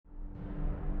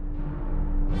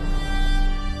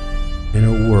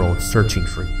searching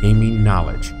for gaming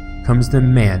knowledge comes the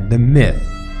man, the myth,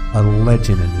 a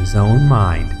legend in his own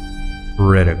mind,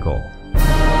 Critical.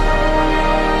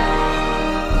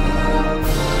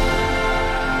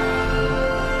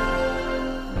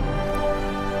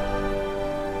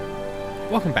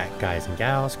 Welcome back, guys and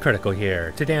gals. Critical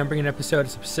here. Today I'm bringing an episode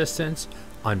of Subsistence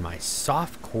on my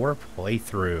softcore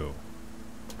playthrough.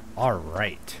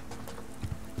 Alright.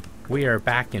 We are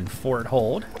back in Fort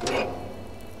Hold.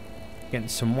 Getting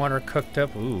some water cooked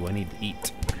up. Ooh, I need to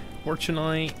eat.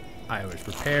 Fortunately, I was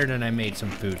prepared and I made some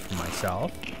food for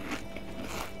myself.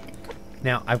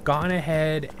 Now, I've gone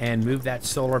ahead and moved that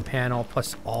solar panel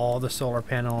plus all the solar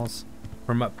panels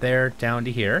from up there down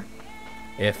to here.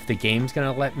 If the game's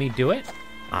gonna let me do it,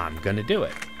 I'm gonna do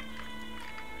it.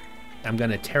 I'm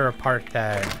gonna tear apart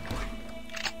that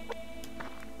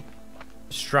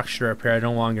structure up here. I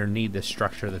no longer need the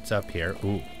structure that's up here.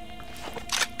 Ooh.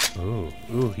 Ooh,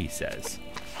 ooh, he says.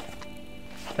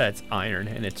 That's iron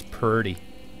and it's pretty.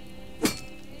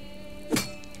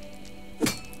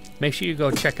 Make sure you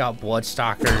go check out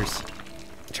Bloodstalker's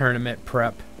tournament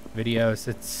prep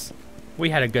videos. We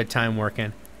had a good time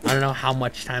working. I don't know how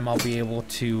much time I'll be able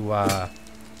to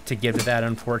give to that,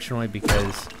 unfortunately,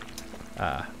 because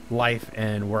life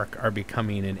and work are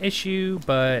becoming an issue,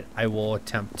 but I will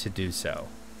attempt to do so.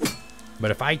 But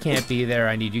if I can't be there,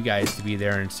 I need you guys to be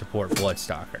there and support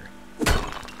Bloodstalker.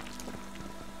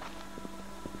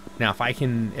 Now, if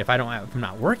I'm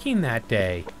not working that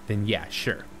day, then yeah,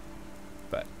 sure.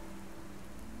 But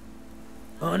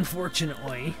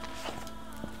unfortunately,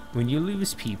 when you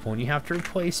lose people and you have to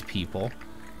replace people,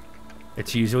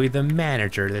 it's usually the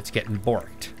manager that's getting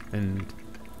borked. And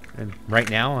right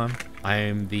now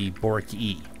I'm the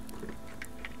borkee.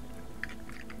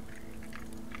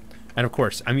 And of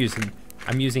course, I'm using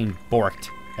borked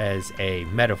as a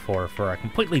metaphor for a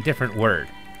completely different word.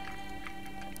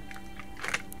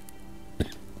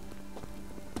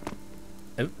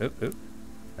 Oh.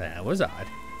 That was odd.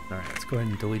 Alright, let's go ahead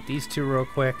and delete these two real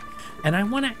quick. And I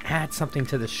want to add something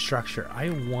to the structure. I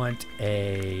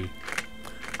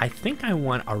think I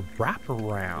want a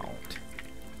wraparound.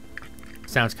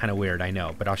 Sounds kind of weird, I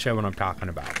know, but I'll show you what I'm talking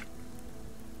about.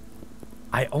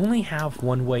 I only have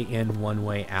one way in, one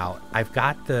way out. I've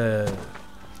got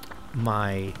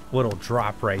my little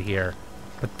drop right here,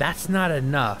 but that's not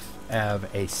enough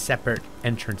of a separate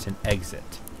entrance and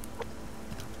exit.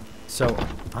 So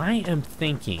I am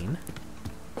thinking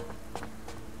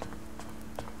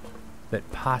that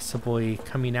possibly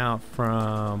coming out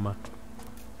from,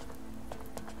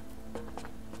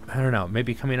 I don't know,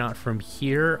 maybe coming out from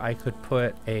here, I could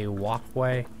put a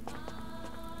walkway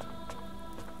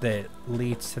that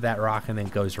leads to that rock and then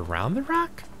goes around the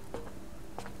rock?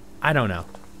 I don't know.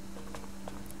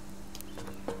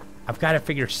 I've got to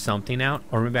figure something out,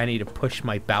 or maybe I need to push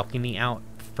my balcony out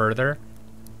further.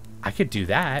 I could do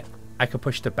that. I could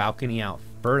push the balcony out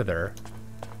further.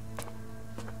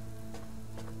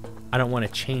 I don't want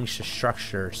to change the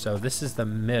structure, so this is the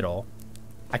middle.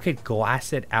 I could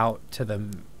glass it out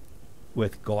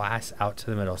with glass out to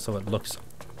the middle so it looks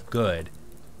good,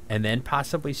 and then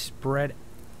possibly spread,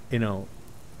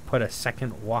 put a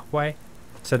second walkway,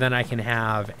 so then I can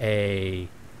have I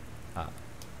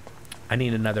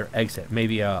need another exit,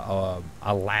 maybe a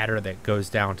ladder that goes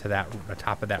down to the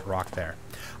top of that rock there.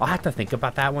 I'll have to think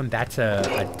about that one. That's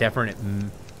a definite,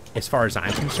 as far as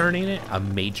I'm concerning it, a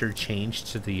major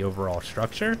change to the overall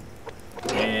structure,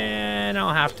 and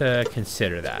I'll have to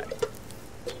consider that.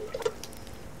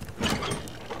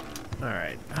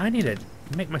 Alright, I need to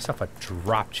make myself a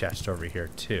drop chest over here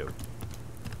too.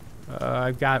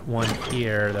 I've got one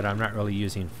here that I'm not really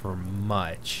using for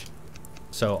much,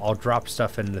 so I'll drop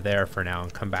stuff into there for now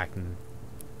and come back and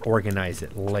organize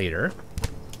it later.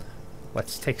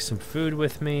 Let's take some food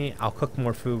with me. I'll cook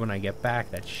more food when I get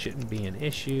back. That shouldn't be an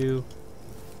issue.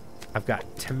 I've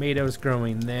got tomatoes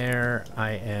growing there.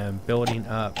 I am building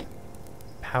up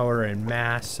power and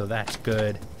mass, so that's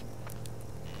good.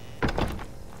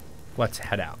 Let's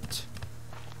head out.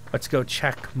 Let's go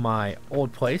check my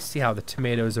old place, see how the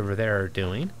tomatoes over there are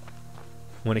doing.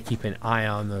 Want to keep an eye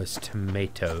on those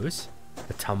tomatoes.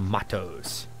 The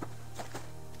tomatoes.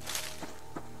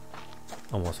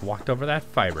 Almost walked over that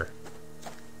fiber.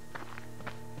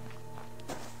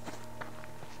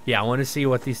 Yeah, I want to see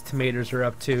what these tomatoes are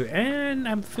up to, and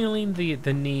I'm feeling the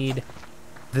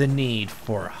need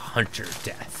for hunter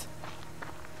death.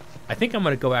 I think I'm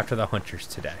going to go after the hunters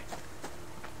today.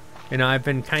 I've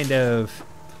been kind of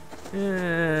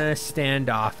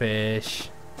standoffish.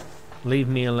 Leave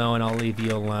me alone, I'll leave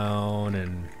you alone,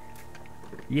 and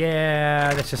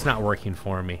yeah, that's just not working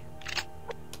for me.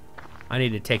 I need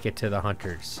to take it to the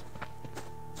hunters.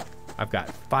 I've got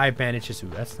 5 bandages. Ooh,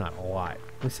 that's not a lot.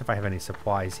 Let's see if I have any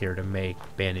supplies here to make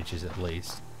bandages at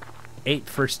least. 8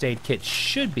 first aid kits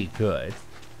should be good.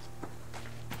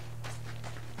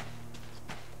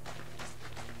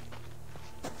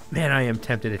 Man, I am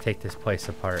tempted to take this place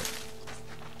apart.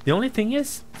 The only thing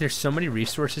is, there's so many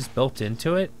resources built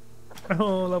into it.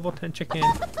 Oh, level 10 chicken.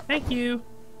 Thank you.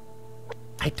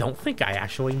 I don't think I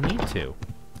actually need to.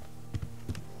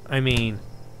 I mean,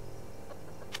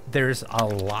 there's a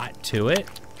lot to it,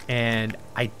 and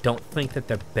I don't think that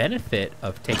the benefit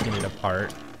of taking it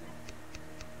apart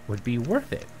would be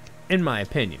worth it, in my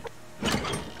opinion.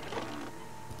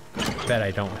 Bet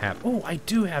I don't have... Oh, I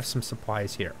do have some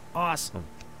supplies here. Awesome.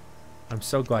 I'm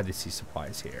so glad to see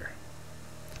supplies here.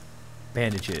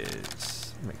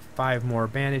 Bandages. Make 5 more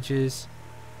bandages.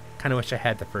 Kind of wish I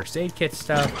had the first aid kit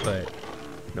stuff, but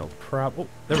no problem.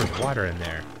 Oh, there was water in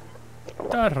there.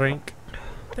 Drink.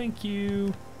 Thank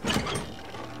you.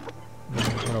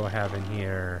 What do I have in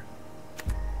here?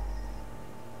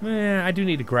 I do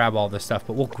need to grab all this stuff,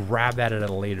 but we'll grab that at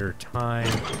a later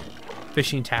time.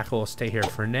 Fishing tackle will stay here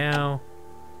for now.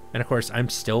 And of course, I'm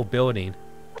still building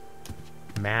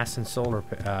mass and solar,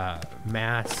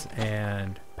 mass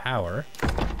and power.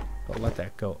 I'll let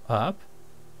that go up.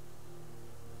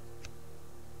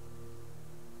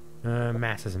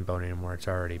 Mass isn't building anymore. It's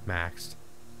already maxed.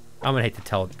 I'm gonna hate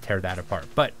to tear that apart,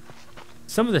 but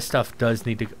some of this stuff does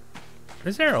need to go.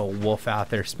 Is there a wolf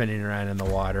out there spinning around in the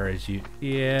water as you...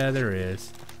 Yeah, there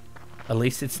is. At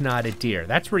least it's not a deer.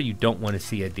 That's where you don't want to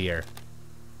see a deer.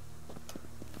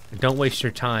 Don't waste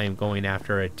your time going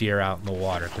after a deer out in the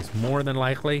water, because more than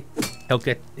likely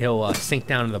he'll sink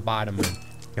down to the bottom and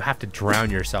you'll have to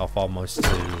drown yourself almost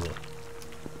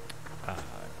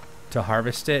to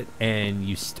harvest it, and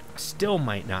you still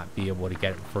might not be able to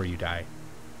get it before you die.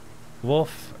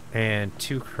 Wolf and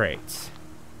 2 crates.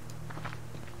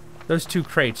 Those 2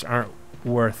 crates aren't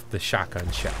worth the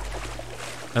shotgun shell.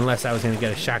 Unless I was going to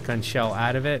get a shotgun shell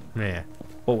out of it. Nah.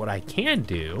 But what I can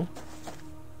do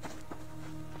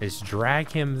is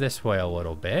drag him this way a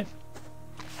little bit.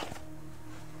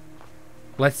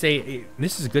 Let's say,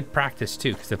 this is good practice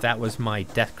too, because if that was my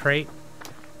death crate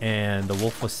and the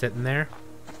wolf was sitting there,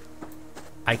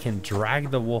 I can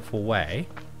drag the wolf away.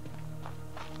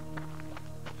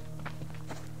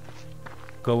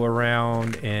 Go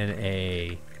around in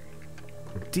a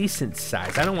decent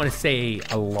size. I don't want to say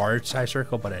a large size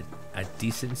circle, but a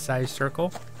decent size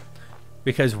circle.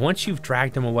 Because once you've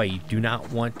dragged him away, you do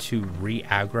not want to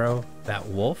re-aggro that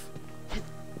wolf.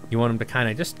 You want him to kind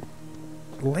of just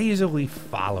lazily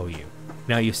follow you.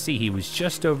 Now you see he was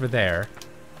just over there.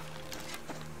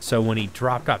 So when he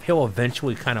dropped off, he'll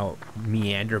eventually kind of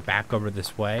meander back over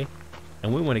this way.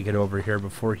 And we want to get over here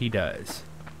before he does.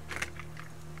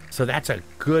 So that's a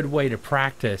good way to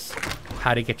practice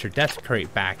how to get your death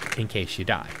crate back in case you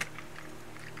die.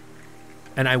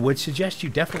 And I would suggest you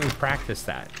definitely practice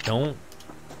that. Don't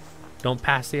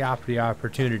pass the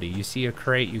opportunity. You see a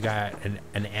crate, you got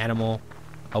an animal,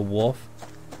 a wolf.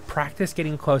 Practice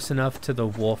getting close enough to the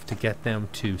wolf to get them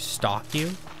to stalk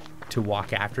you, to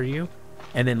walk after you,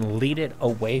 and then lead it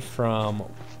away from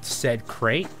said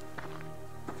crate,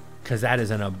 because that is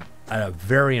a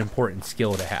very important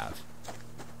skill to have.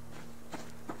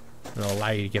 It'll allow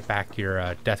you to get back to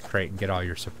your death crate and get all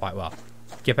your supply. Well,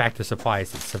 get back to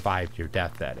supplies that survived your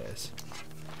death, that is.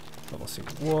 Level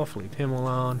 6 wolf, leave him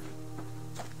alone.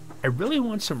 I really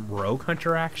want some rogue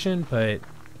hunter action, but...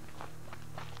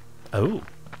 Oh,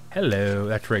 hello,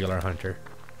 that's regular hunter.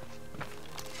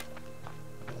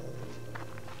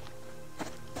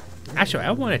 Actually,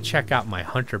 I want to check out my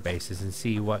hunter bases and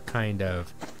see what kind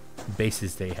of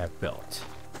bases they have built.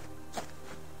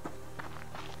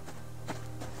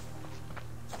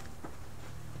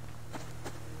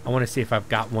 I want to see if I've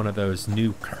got one of those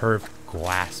new curved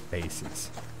glass bases.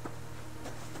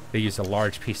 They use a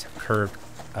large piece of curved,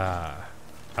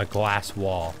 a glass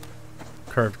wall,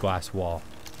 curved glass wall.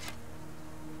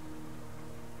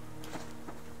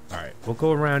 All right, we'll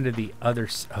go around to the other.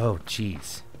 Oh,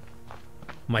 geez.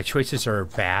 My choices are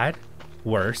bad,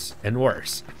 worse, and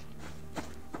worse.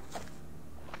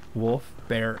 Wolf,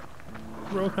 bear,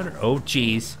 rogue hunter. Oh,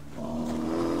 geez.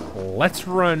 Let's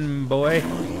run, boy.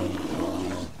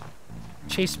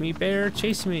 Chase me, bear,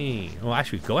 chase me. Well,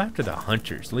 actually, go after the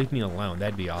hunters. Leave me alone.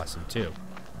 That'd be awesome, too.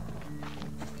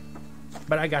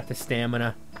 But I got the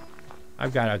stamina.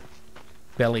 I've got a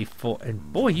belly full.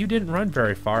 And boy, you didn't run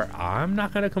very far. I'm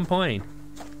not going to complain.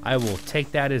 I will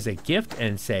take that as a gift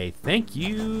and say, thank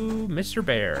you, Mr.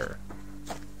 Bear.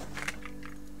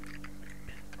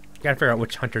 Gotta figure out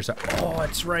which hunters are. Oh,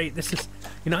 that's right. This is,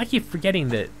 I keep forgetting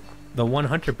that the one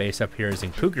hunter base up here is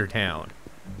in Cougar Town.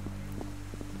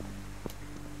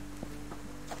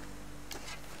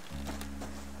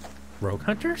 Rogue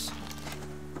hunters?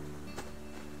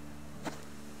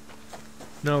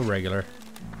 No regular.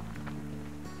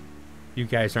 You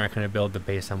guys aren't going to build the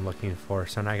base I'm looking for,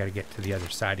 so now I got to get to the other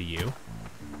side of you.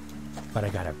 But I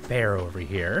got a bear over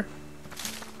here.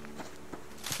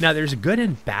 Now, there's good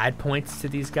and bad points to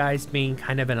these guys being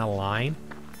kind of in a line.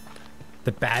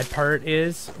 The bad part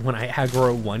is, when I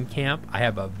aggro one camp, I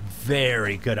have a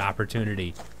very good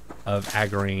opportunity of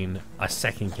aggroing a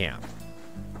second camp.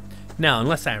 Now,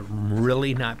 unless I'm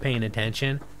really not paying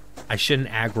attention, I shouldn't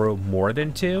aggro more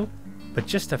than two. But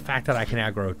just the fact that I can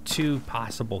aggro two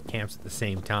possible camps at the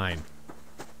same time,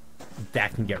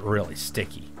 that can get really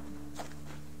sticky.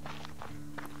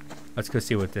 Let's go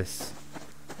see what this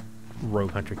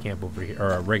rogue hunter camp over here,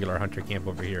 or a regular hunter camp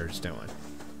over here is doing.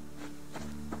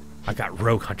 I got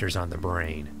rogue hunters on the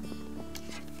brain.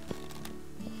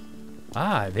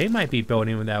 Ah, they might be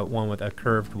building with that one with a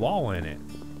curved wall in it.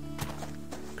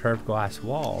 Curved glass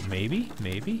wall, maybe?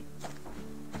 Maybe?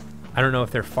 I don't know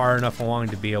if they're far enough along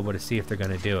to be able to see if they're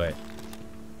going to do it.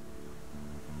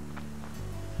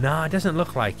 No, it doesn't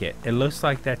look like it. It looks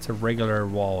like that's a regular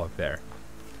wall up there.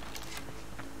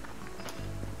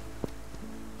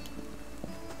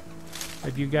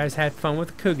 Have you guys had fun with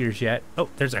the cougars yet? Oh,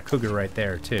 there's a cougar right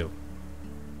there, too.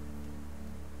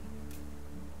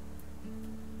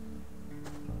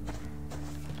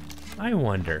 I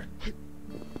wonder.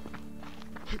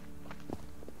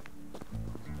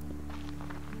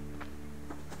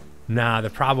 Nah, the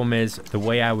problem is the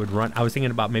way I would run. I was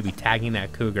thinking about maybe tagging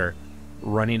that cougar,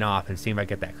 running off, and seeing if I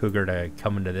get that cougar to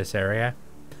come into this area.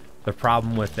 The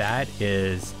problem with that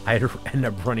is I'd end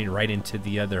up running right into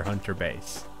the other hunter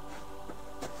base.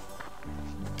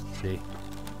 See?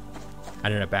 I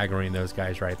ended up aggroing those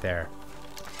guys right there.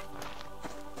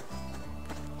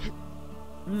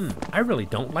 I really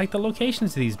don't like the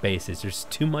locations of these bases. There's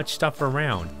too much stuff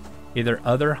around. Either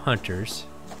other hunters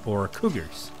or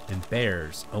cougars and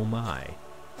bears. Oh my.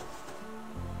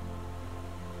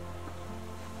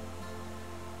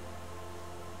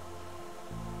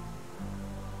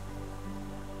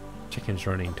 Chicken's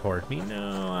running toward me.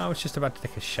 No, I was just about to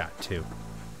take a shot too.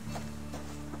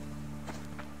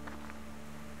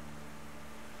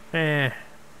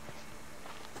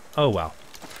 Oh well.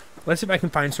 Let's see if I can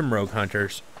find some rogue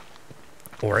hunters.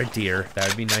 Or a deer. That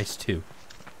would be nice too.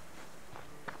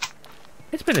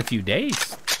 It's been a few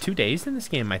days. 2 days in this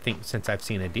game, I think, since I've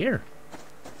seen a deer.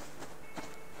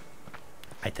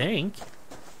 I think.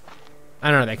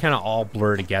 I don't know. They kind of all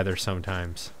blur together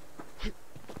sometimes.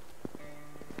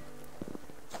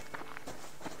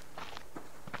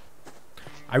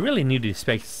 I really need to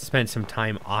spend some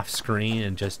time off screen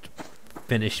and just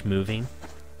finish moving.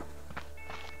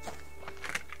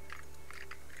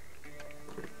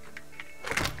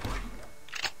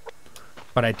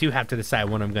 But I do have to decide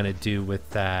what I'm going to do with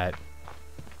that,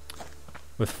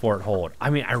 with Fort Hold. I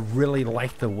mean, I really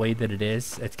like the way that it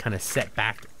is. It's kind of set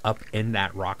back up in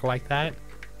that rock like that.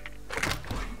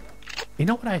 You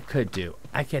know what I could do?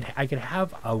 I could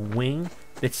have a wing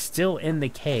that's still in the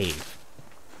cave,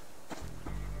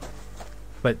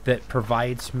 but that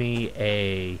provides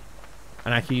me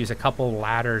and I could use a couple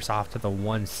ladders off to the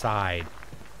one side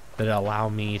that allow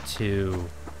me to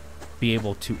be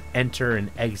able to enter and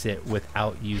exit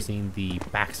without using the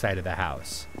backside of the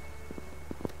house.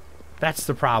 That's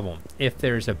the problem. If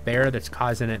there's a bear that's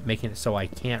causing it, making it so I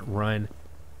can't run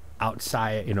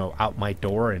outside, you know, out my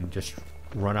door and just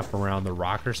run up around the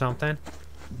rock or something,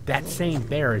 that same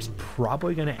bear is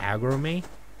probably going to aggro me.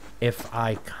 If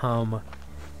I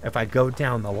go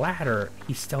down the ladder,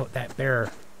 that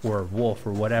bear or wolf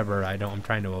or whatever I'm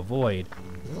trying to avoid,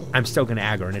 I'm still going to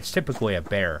aggro, and it's typically a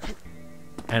bear.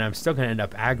 And I'm still going to end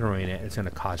up aggroing it. It's going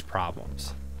to cause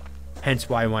problems. Hence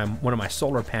why one of my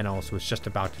solar panels was just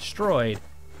about destroyed,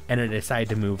 and I decided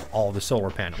to move all the solar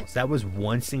panels. That was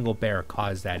one single bear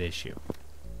caused that issue.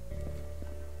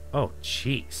 Oh,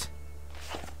 jeez.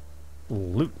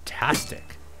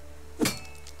 Loot-tastic.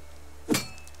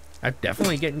 I'm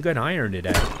definitely getting good iron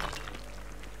today.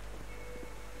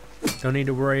 Don't need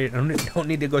to worry. Don't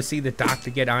need to go see the doc to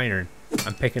get iron.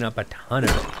 I'm picking up a ton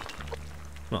of it.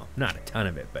 Well, not a ton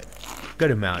of it, but a good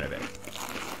amount of it.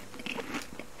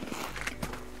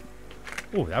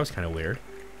 Oh, that was kind of weird.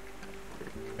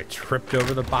 I tripped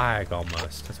over the bag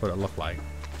almost. That's what it looked like.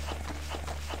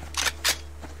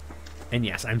 And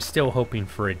yes, I'm still hoping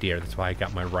for a deer. That's why I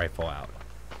got my rifle out.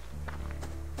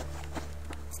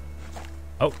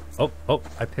 Oh,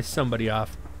 I pissed somebody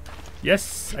off.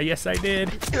 Yes, I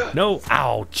did. No,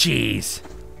 ow, jeez.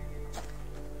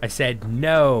 I said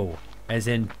no, as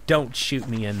in don't shoot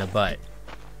me in the butt.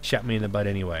 Shot me in the butt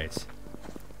anyways.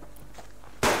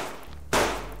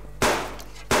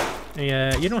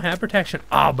 Yeah, you don't have protection.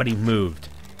 Oh, but he moved.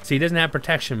 See, he doesn't have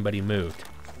protection, but he moved.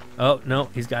 Oh, no,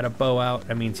 he's got a bow out.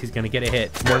 That means he's going to get a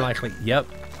hit. More likely. Yep.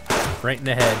 Right in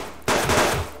the head.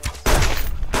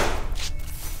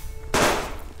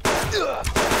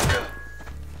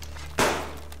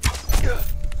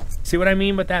 See what I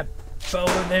mean with that bow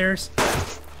of theirs?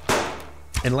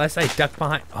 Unless I duck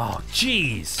behind... Oh,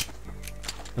 jeez.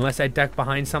 Unless I duck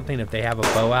behind something, if they have a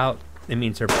bow out, it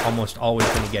means they're almost always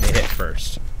going to get a hit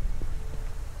first.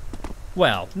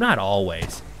 Well, not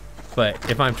always. But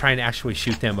if I'm trying to actually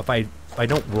shoot them, if I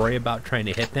don't worry about trying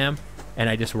to hit them, and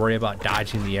I just worry about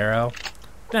dodging the arrow,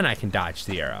 then I can dodge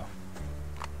the arrow.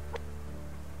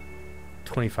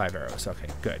 25 arrows. Okay,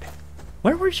 good.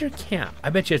 Where was your camp? I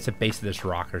bet you it's the base of this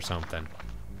rock or something.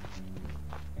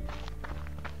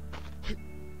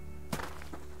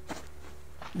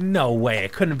 No way.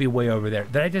 It couldn't be way over there.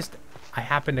 I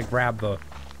happened to grab the...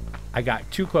 I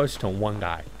got too close to one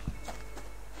guy.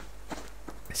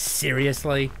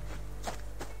 Seriously?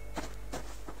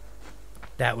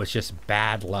 That was just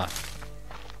bad luck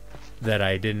that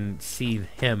I didn't see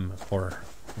him, or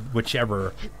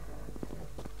whichever,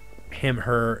 him,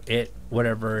 her, it,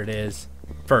 whatever it is,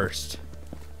 first.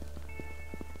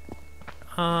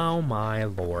 Oh my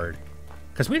lord.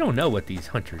 Because we don't know what these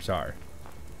hunters are.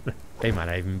 They might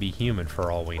not even be human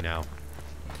for all we know.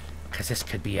 Because this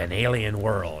could be an alien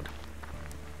world.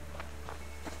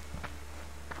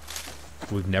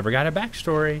 We've never got a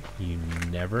backstory. You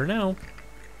never know.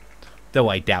 Though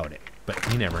I doubt it,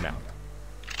 but you never know.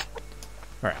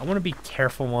 Alright, I want to be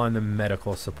careful on the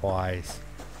medical supplies.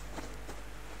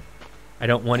 I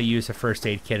don't want to use a first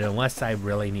aid kit unless I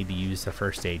really need to use the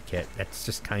first aid kit. That's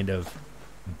just kind of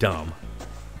dumb.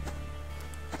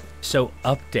 So,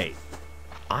 update.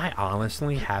 I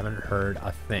honestly haven't heard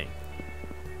a thing.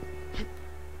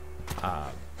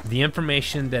 The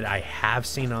information that I have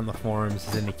seen on the forums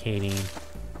is indicating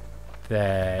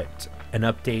that an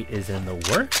update is in the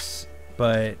works,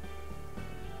 but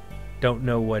don't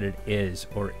know what it is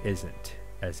or isn't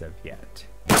as of yet.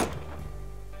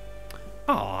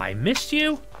 Oh, I missed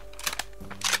you?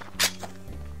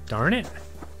 Darn it.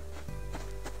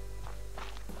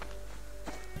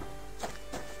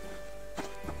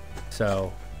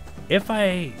 So, if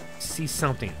I see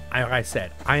something, like I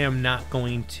said, I am not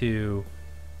going to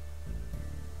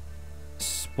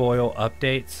spoil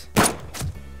updates,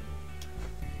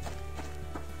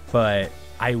 but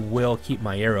I will keep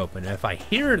my ear open. If I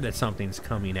hear that something's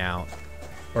coming out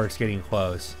or it's getting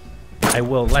close, I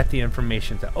will let the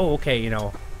information to, oh, okay, you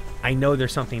know, I know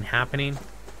there's something happening,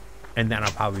 and then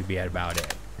I'll probably be about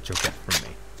it, which you'll get from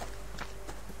me.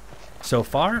 So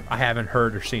far, I haven't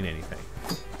heard or seen anything.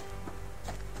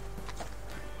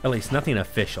 At least nothing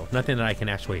official, nothing that I can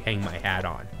actually hang my hat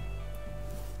on.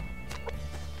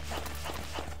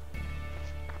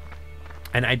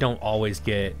 And I don't always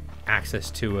get access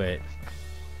to it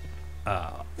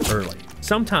early.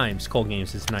 Sometimes Cold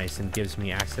Games is nice and gives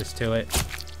me access to it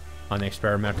on the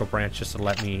experimental branch just to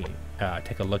let me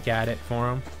take a look at it for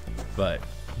them, but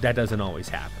that doesn't always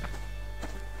happen.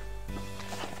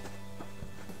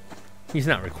 He's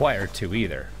not required to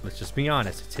either. Let's just be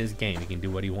honest, it's his game. He can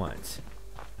do what he wants.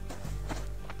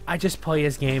 I just play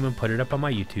his game and put it up on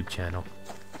my YouTube channel.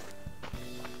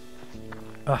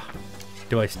 Ugh.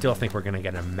 Do I still think we're going to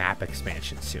get a map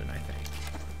expansion soon, I think.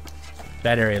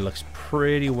 That area looks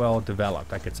pretty well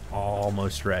developed, like it's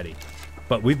almost ready.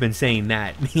 But we've been saying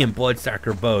that, me and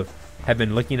Bloodstalker both have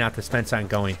been looking out this fence line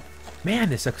going, man,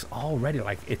 this looks all ready.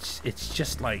 Like, it's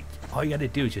just like, all you got to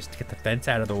do is just get the fence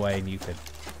out of the way and you could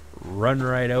run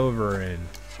right over and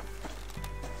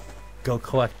go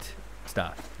collect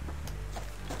stuff.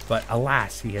 But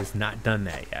alas, he has not done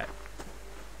that yet.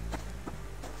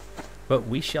 But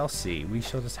we shall see. We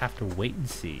shall just have to wait and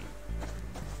see.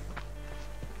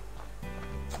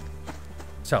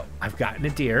 So, I've gotten a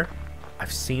deer.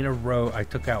 I've seen a rogue. I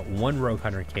took out one rogue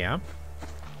hunter camp.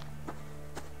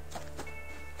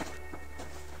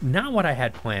 Not what I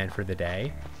had planned for the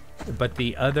day. But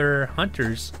the other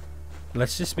hunters,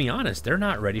 let's just be honest, they're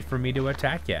not ready for me to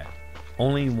attack yet.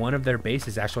 Only one of their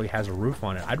bases actually has a roof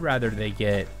on it. I'd rather they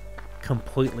get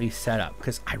completely set up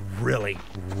because I really,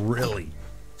 really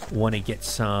want to get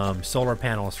some solar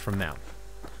panels from them.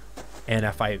 And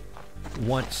if I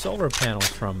want solar panels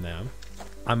from them,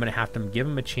 I'm going to have to give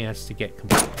them a chance to get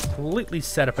completely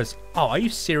set up as... Oh, are you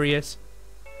serious?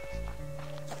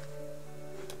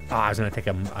 Oh, I was going to take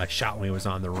a shot when he was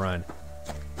on the run.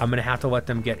 I'm going to have to let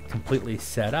them get completely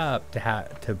set up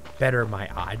to better my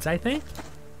odds, I think.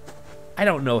 I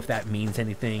don't know if that means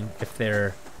anything. If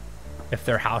their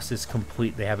house is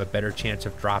complete, they have a better chance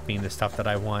of dropping the stuff that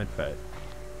I want, but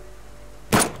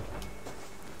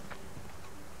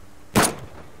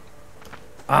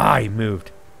Ah, he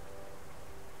moved.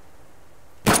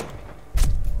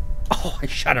 Oh, I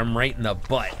shot him right in the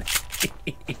butt.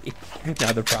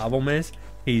 Now the problem is,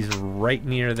 he's right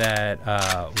near that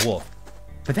wolf.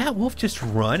 Did that wolf just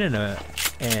run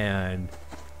and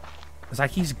it's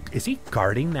like is he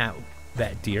guarding that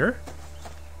deer?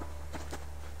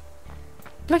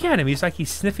 Look at him, he's like he's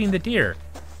sniffing the deer.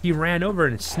 He ran over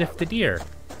and sniffed the deer.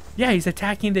 Yeah, he's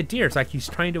attacking the deer. It's like he's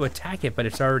trying to attack it, but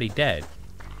it's already dead.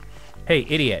 Hey,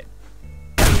 idiot.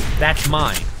 That's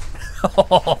mine.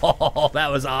 Oh, that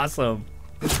was awesome.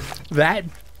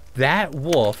 That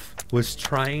wolf was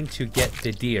trying to get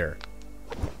the deer.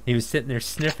 He was sitting there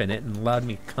sniffing it and allowed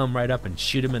me to come right up and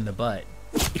shoot him in the butt.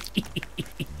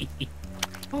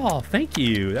 Oh, thank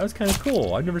you. That was kind of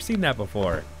cool. I've never seen that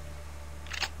before.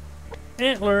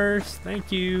 Antlers.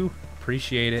 Thank you.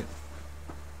 Appreciate it.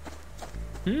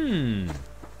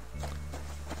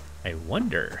 I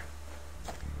wonder.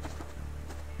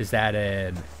 Is that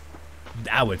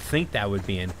I would think that would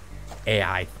be an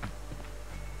AI,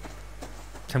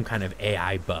 some kind of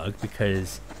AI bug,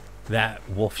 because that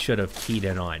wolf should have keyed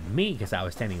in on me because I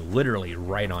was standing literally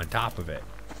right on top of it.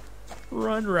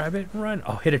 Run, rabbit, run.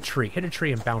 Oh, hit a tree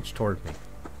and bounce toward me.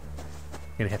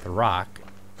 Gonna hit the rock,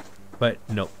 but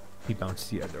nope, he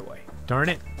bounced the other way. Darn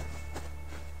it.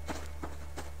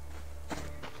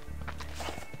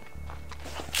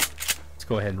 Let's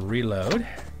go ahead and reload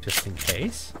just in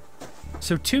case.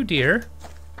 So 2 deer,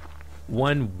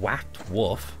 1 whacked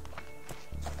wolf.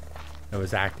 It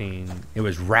was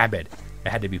rabid. It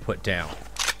had to be put down.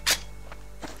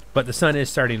 But the sun is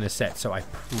starting to set, so I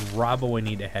probably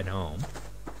need to head home.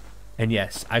 And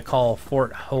yes, I call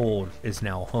Fort Hold is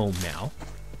now home now.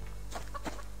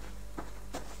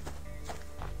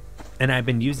 And I've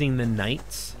been using the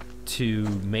nights to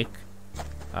make,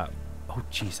 oh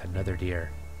geez, another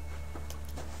deer.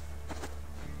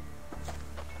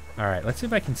 All right, let's see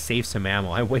if I can save some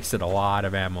ammo. I wasted a lot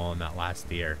of ammo on that last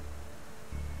deer.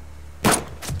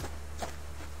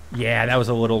 Yeah, that was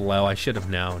a little low. I should have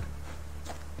known.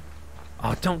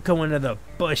 Oh, don't go into the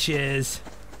bushes.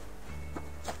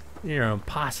 You're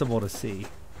impossible to see.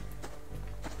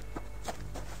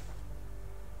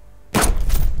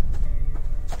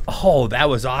 Oh, that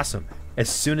was awesome. As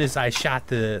soon as I shot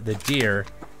the deer,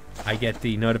 I get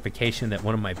the notification that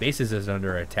one of my bases is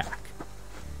under attack.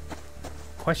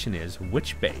 Question is,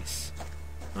 which base?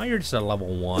 Oh, you're just a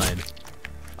level 1.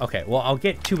 Okay, well, I'll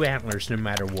get 2 antlers no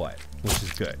matter what, which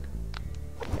is good.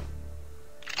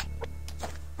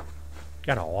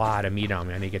 Got a lot of meat on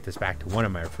me. I need to get this back to one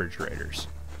of my refrigerators.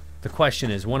 The question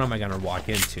is, what am I going to walk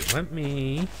into? Let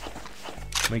me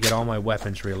get all my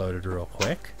weapons reloaded real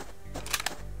quick.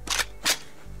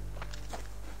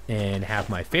 And have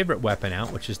my favorite weapon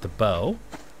out, which is the bow,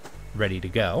 ready to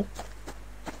go.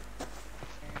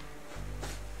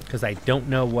 Because I don't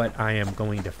know what I am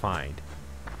going to find.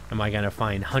 Am I going to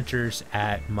find hunters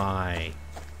at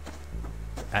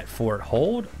Fort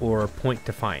Hold or Point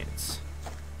Defiance?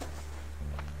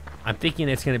 I'm thinking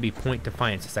it's going to be Point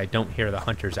Defiance, since I don't hear the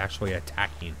hunters actually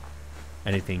attacking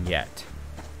anything yet.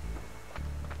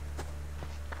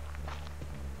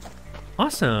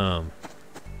 Awesome.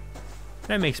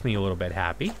 That makes me a little bit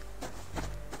happy.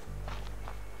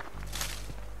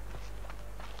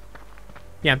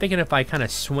 Yeah, I'm thinking if I kind of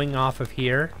swing off of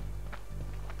here,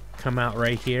 come out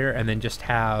right here, and then just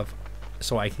have,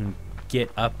 so I can get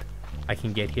up, I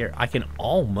can get here. I can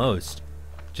almost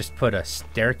just put a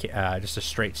staircase, just a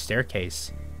straight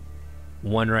staircase,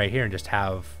 one right here, and just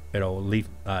have, it'll leave,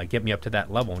 get me up to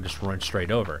that level and just run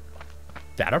straight over.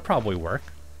 That'll probably work.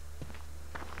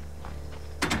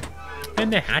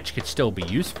 And the hatch could still be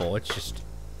useful. It's just,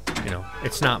 you know,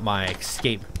 it's not my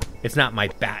escape. It's not my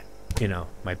bat, you know,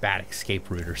 my bat escape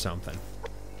route or something.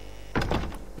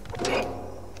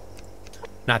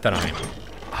 Not that I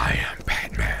am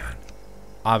Batman.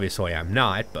 Obviously I'm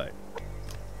not, but.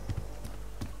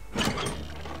 All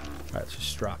right, let's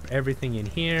just drop everything in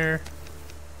here.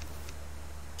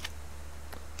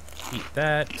 Eat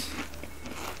that.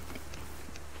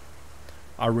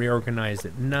 I'll reorganize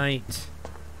at night.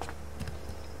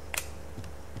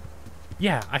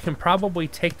 Yeah, I can probably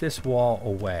take this wall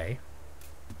away.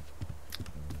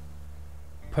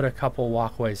 Put a couple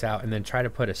walkways out and then try to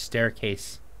put a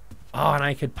staircase. Oh, and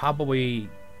I could probably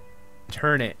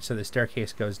turn it so the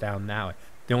staircase goes down that way.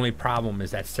 The only problem is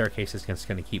that staircase is just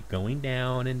going to keep going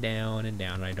down and down and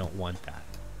down, and I don't want that.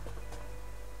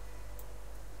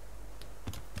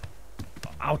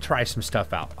 I'll try some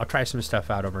stuff out. I'll try some stuff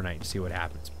out overnight and see what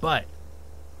happens. But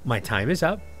my time is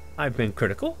up. I've been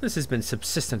critical. This has been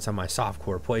Subsistence on my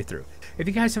softcore playthrough. If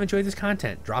you guys have enjoyed this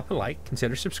content, drop a like,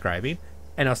 consider subscribing,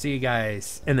 and I'll see you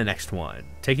guys in the next one.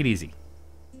 Take it easy.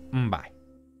 Bye.